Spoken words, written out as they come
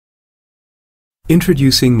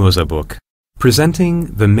Introducing mozaBook. Presenting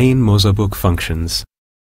the main mozaBook functions.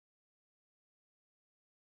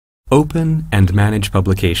 Open and manage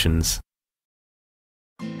publications.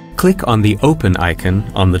 Click on the Open icon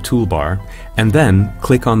on the toolbar, and then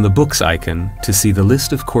click on the Books icon to see the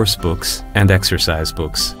list of course books and exercise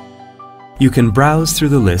books. You can browse through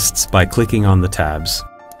the lists by clicking on the tabs.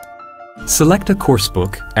 Select a course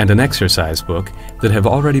book and an exercise book that have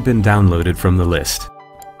already been downloaded from the list.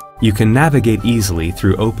 You can navigate easily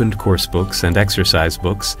through opened course books and exercise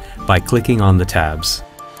books by clicking on the tabs.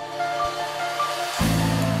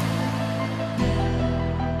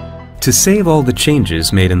 To save all the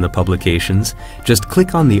changes made in the publications, just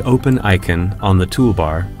click on the Open icon on the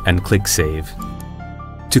toolbar and click Save.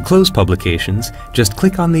 To close publications, just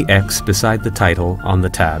click on the X beside the title on the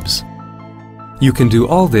tabs. You can do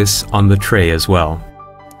all this on the tray as well.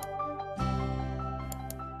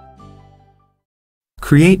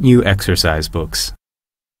 Create new exercise books.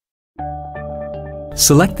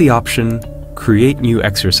 Select the option Create New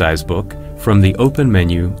Exercise Book from the Open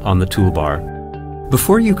menu on the toolbar.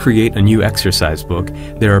 Before you create a new exercise book,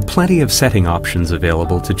 there are plenty of setting options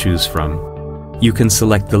available to choose from. You can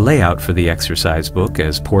select the layout for the exercise book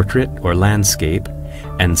as portrait or landscape,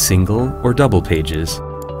 and single or double pages.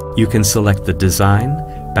 You can select the design,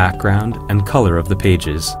 background, and color of the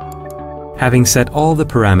pages. Having set all the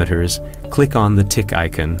parameters, click on the tick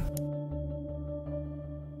icon.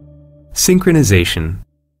 Synchronization.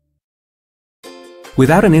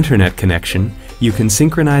 Without an internet connection, you can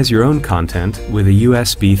synchronize your own content with a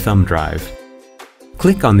USB thumb drive.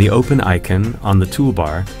 Click on the Open icon on the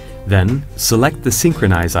toolbar, then select the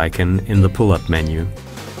Synchronize icon in the pull-up menu.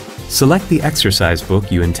 Select the exercise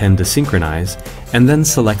book you intend to synchronize, and then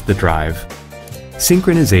select the drive.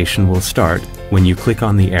 Synchronization will start when you click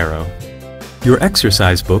on the arrow. Your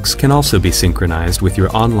exercise books can also be synchronized with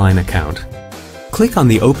your online account. Click on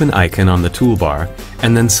the Open icon on the toolbar,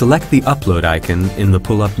 and then select the Upload icon in the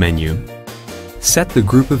pull-up menu. Set the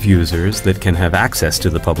group of users that can have access to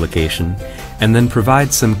the publication, and then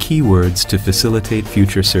provide some keywords to facilitate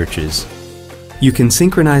future searches. You can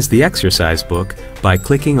synchronize the exercise book by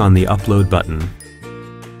clicking on the Upload button.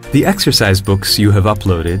 The exercise books you have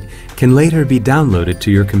uploaded can later be downloaded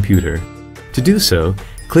to your computer. To do so,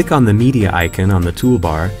 click on the Media icon on the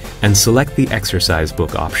toolbar and select the exercise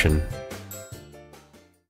book option.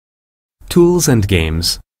 Tools and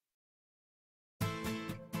Games.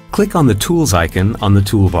 Click on the Tools icon on the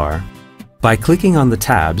toolbar. By clicking on the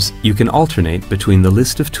tabs, you can alternate between the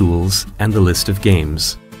list of tools and the list of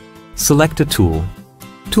games. Select a tool.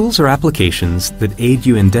 Tools are applications that aid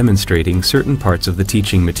you in demonstrating certain parts of the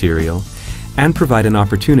teaching material and provide an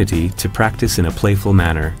opportunity to practice in a playful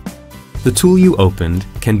manner. The tool you opened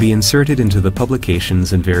can be inserted into the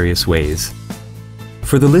publications in various ways.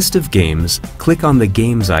 For the list of games, click on the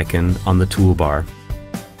Games icon on the toolbar.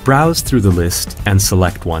 Browse through the list and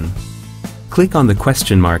select one. Click on the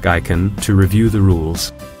question mark icon to review the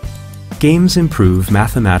rules. Games improve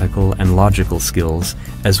mathematical and logical skills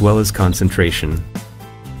as well as concentration.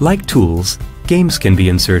 Like tools, games can be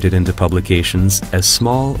inserted into publications as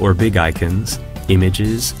small or big icons,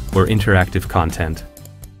 images, or interactive content.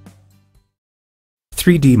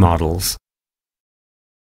 3D models.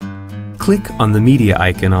 Click on the Media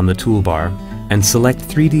icon on the toolbar and select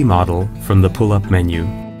 3D model from the pull-up menu.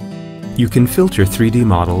 You can filter 3D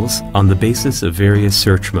models on the basis of various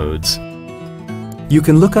search modes. You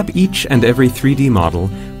can look up each and every 3D model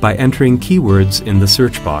by entering keywords in the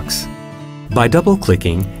search box. By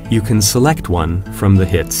double-clicking, you can select one from the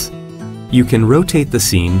hits. You can rotate the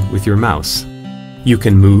scene with your mouse. You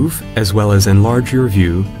can move as well as enlarge your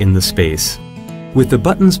view in the space. With the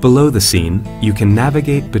buttons below the scene, you can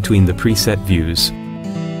navigate between the preset views.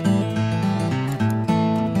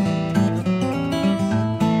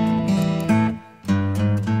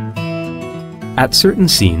 At certain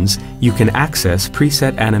scenes, you can access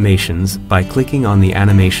preset animations by clicking on the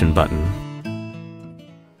Animation button.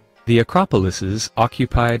 The Acropolises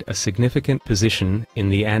occupied a significant position in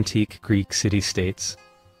the antique Greek city-states.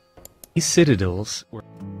 These citadels were...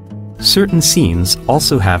 Certain scenes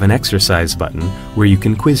also have an exercise button where you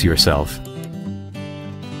can quiz yourself.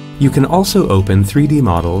 You can also open 3D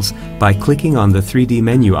models by clicking on the 3D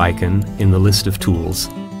menu icon in the list of tools.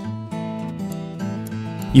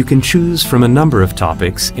 You can choose from a number of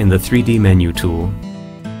topics in the 3D menu tool.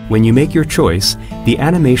 When you make your choice, the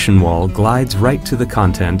animation wall glides right to the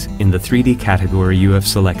content in the 3D category you have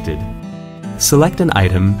selected. Select an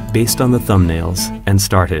item based on the thumbnails and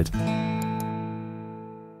start it.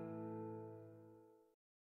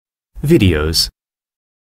 Videos.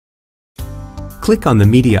 Click on the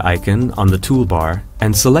media icon on the toolbar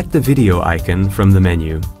and select the video icon from the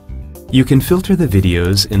menu. You can filter the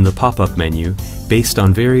videos in the pop-up menu based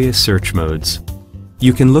on various search modes.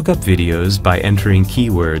 You can look up videos by entering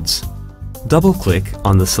keywords. Double-click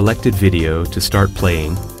on the selected video to start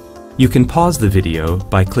playing. You can pause the video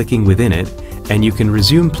by clicking within it, and you can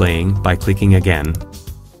resume playing by clicking again.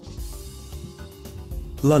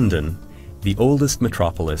 London, the oldest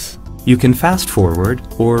metropolis. You can fast forward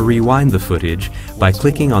or rewind the footage by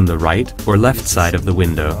clicking on the right or left side of the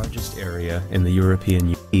window. Largest area in the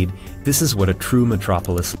European Union. This is what a true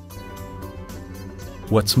metropolis.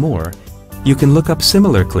 What's more, you can look up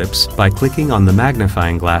similar clips by clicking on the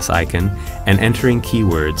magnifying glass icon and entering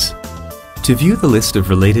keywords. To view the list of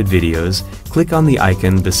related videos, click on the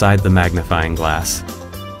icon beside the magnifying glass.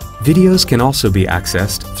 Videos can also be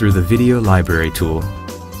accessed through the Video Library tool.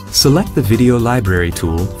 Select the Video Library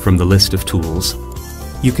tool from the list of tools.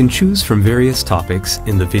 You can choose from various topics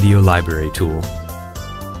in the Video Library tool.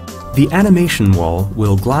 The animation wall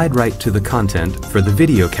will glide right to the content for the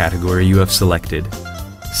video category you have selected.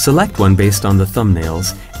 Select one based on the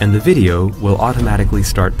thumbnails, and the video will automatically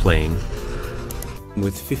start playing.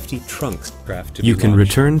 With 50 trunks craft to be launched. You can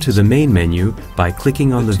return to the main menu by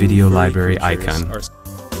clicking on the Video Library icon.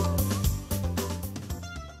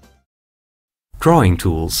 Drawing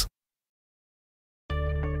tools.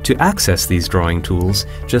 To access these drawing tools,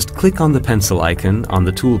 just click on the pencil icon on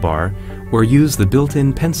the toolbar or use the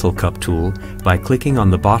built-in pencil cup tool by clicking on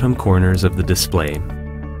the bottom corners of the display.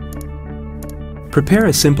 Prepare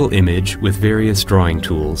a simple image with various drawing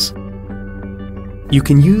tools. You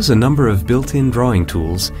can use a number of built-in drawing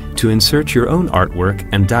tools to insert your own artwork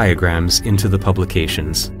and diagrams into the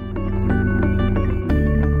publications.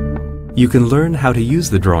 You can learn how to use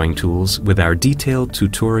the drawing tools with our detailed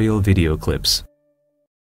tutorial video clips.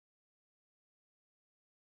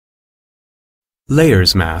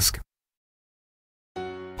 Layers mask.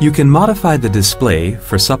 You can modify the display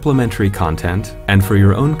for supplementary content and for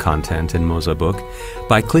your own content in mozaBook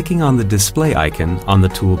by clicking on the display icon on the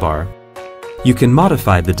toolbar. You can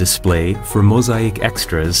modify the display for mosaic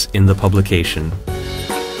extras in the publication.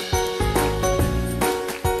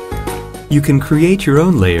 You can create your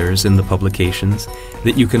own layers in the publications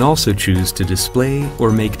that you can also choose to display or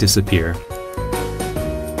make disappear.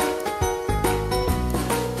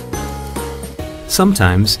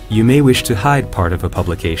 Sometimes you may wish to hide part of a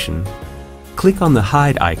publication. Click on the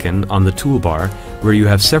Hide icon on the toolbar where you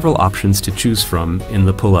have several options to choose from in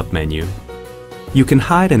the pull-up menu. You can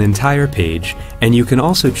hide an entire page, and you can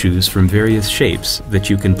also choose from various shapes that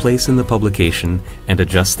you can place in the publication and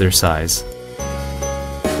adjust their size.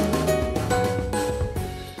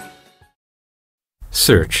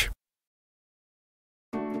 Search.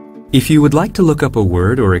 If you would like to look up a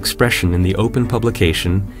word or expression in the open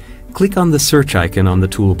publication, click on the search icon on the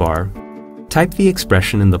toolbar. Type the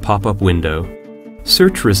expression in the pop-up window.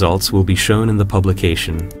 Search results will be shown in the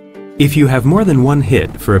publication. If you have more than one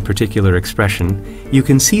hit for a particular expression, you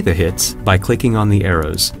can see the hits by clicking on the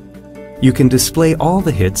arrows. You can display all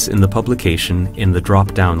the hits in the publication in the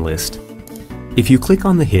drop-down list. If you click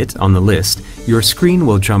on the hit on the list, your screen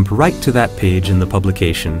will jump right to that page in the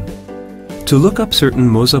publication. To look up certain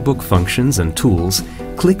mozaBook functions and tools,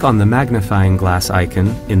 click on the magnifying glass icon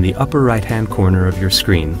in the upper right-hand corner of your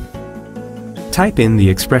screen. Type in the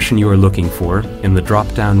expression you are looking for in the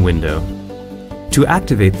drop-down window. To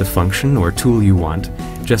activate the function or tool you want,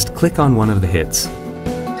 just click on one of the hits.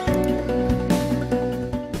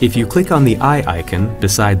 If you click on the eye icon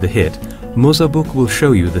beside the hit, mozaBook will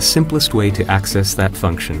show you the simplest way to access that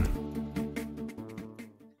function.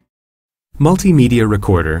 Multimedia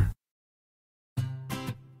Recorder.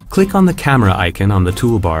 Click on the camera icon on the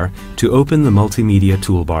toolbar to open the Multimedia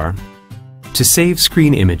toolbar. To save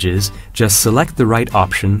screen images, just select the right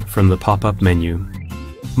option from the pop-up menu.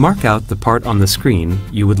 Mark out the part on the screen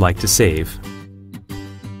you would like to save.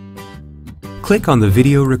 Click on the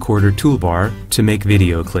Video Recorder toolbar to make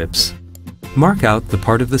video clips. Mark out the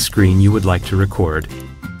part of the screen you would like to record.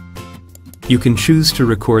 You can choose to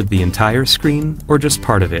record the entire screen or just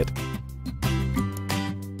part of it.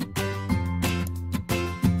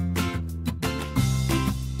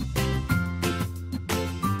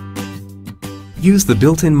 Use the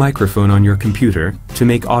built-in microphone on your computer to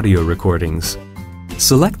make audio recordings.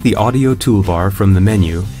 Select the Audio toolbar from the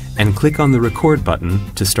menu and click on the Record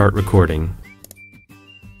button to start recording.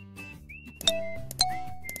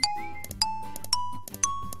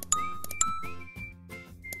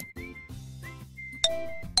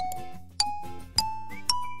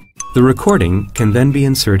 The recording can then be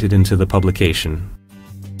inserted into the publication.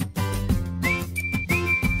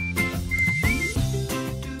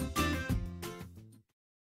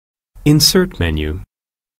 Insert menu.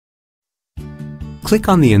 Click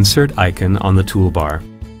on the Insert icon on the toolbar.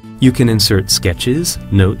 You can insert sketches,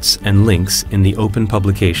 notes, and links in the open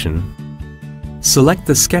publication. Select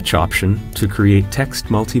the Sketch option to create text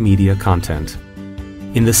multimedia content.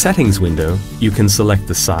 In the Settings window, you can select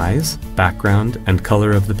the size, background, and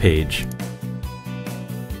color of the page.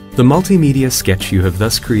 The multimedia sketch you have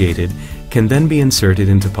thus created can then be inserted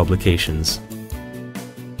into publications.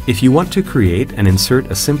 If you want to create and insert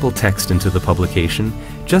a simple text into the publication,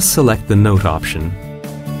 just select the Note option.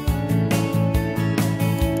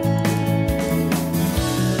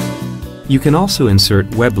 You can also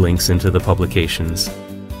insert web links into the publications.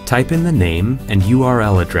 Type in the name and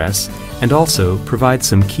URL address, and also provide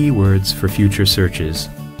some keywords for future searches.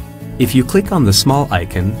 If you click on the small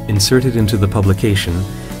icon inserted into the publication,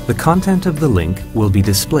 the content of the link will be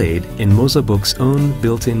displayed in mozaBook's own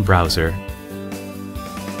built-in browser.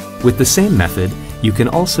 With the same method, you can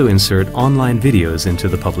also insert online videos into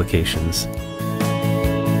the publications.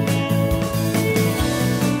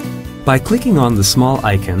 By clicking on the small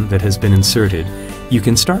icon that has been inserted, you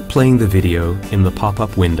can start playing the video in the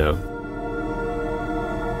pop-up window.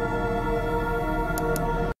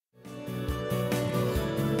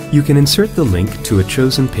 You can insert the link to a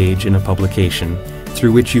chosen page in a publication,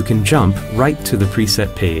 through which you can jump right to the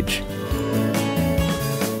preset page.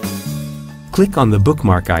 Click on the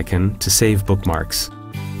bookmark icon to save bookmarks.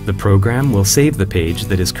 The program will save the page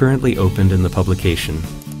that is currently opened in the publication.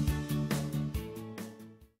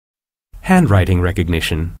 Handwriting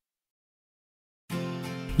recognition.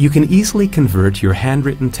 You can easily convert your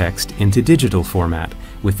handwritten text into digital format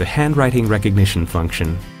with the handwriting recognition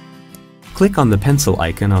function. Click on the pencil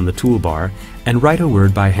icon on the toolbar and write a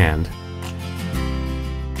word by hand.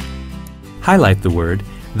 Highlight the word,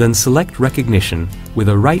 then select Recognition with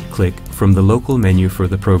a right-click from the local menu for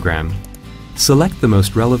the program. Select the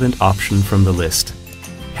most relevant option from the list.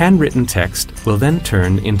 Handwritten text will then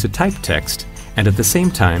turn into typed text, and at the same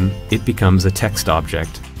time, it becomes a text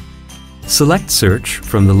object. Select Search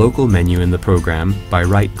from the local menu in the program by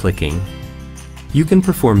right-clicking. You can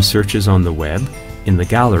perform searches on the web, in the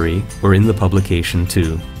gallery, or in the publication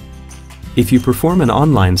too. If you perform an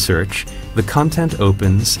online search, the content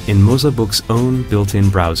opens in mozaBook's own built-in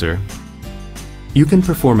browser. You can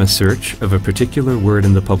perform a search of a particular word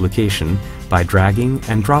in the publication by dragging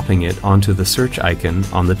and dropping it onto the search icon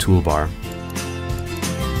on the toolbar.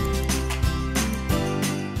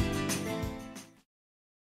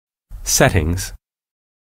 Settings.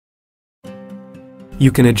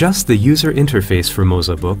 You can adjust the user interface for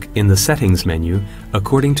mozaBook in the Settings menu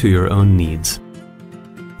according to your own needs.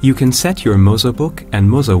 You can set your mozaBook and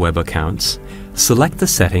mozaWeb accounts, select the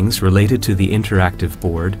settings related to the interactive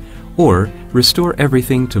board, or restore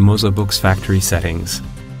everything to mozaBook's factory settings.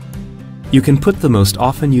 You can put the most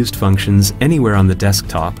often used functions anywhere on the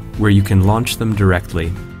desktop where you can launch them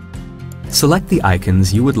directly. Select the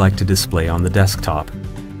icons you would like to display on the desktop.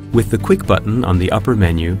 With the Quick button on the upper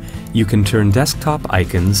menu, you can turn desktop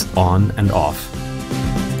icons on and off.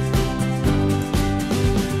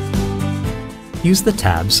 Use the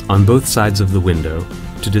tabs on both sides of the window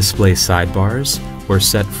to display sidebars or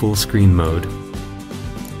set full screen mode.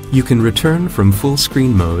 You can return from full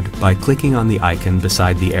screen mode by clicking on the icon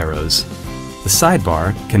beside the arrows. The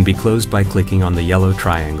sidebar can be closed by clicking on the yellow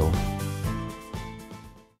triangle.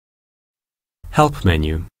 Help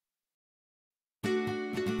menu.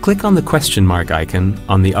 Click on the question mark icon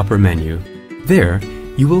on the upper menu. There,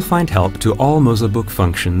 you will find help to all mozaBook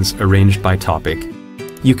functions arranged by topic.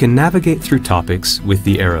 You can navigate through topics with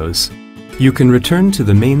the arrows. You can return to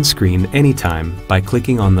the main screen anytime by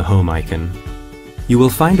clicking on the home icon. You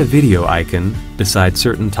will find a video icon beside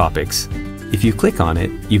certain topics. If you click on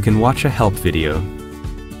it, you can watch a help video.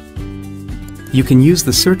 You can use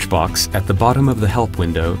the search box at the bottom of the help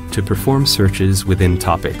window to perform searches within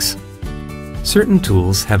topics. Certain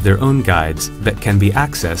tools have their own guides that can be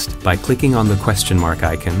accessed by clicking on the question mark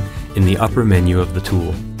icon in the upper menu of the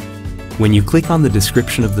tool. When you click on the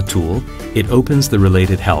description of the tool, it opens the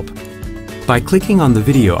related help. By clicking on the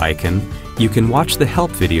video icon, you can watch the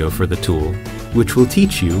help video for the tool, which will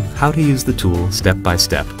teach you how to use the tool step by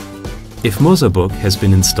step. If mozaBook has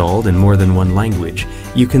been installed in more than one language,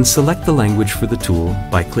 you can select the language for the tool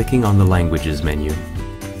by clicking on the Languages menu.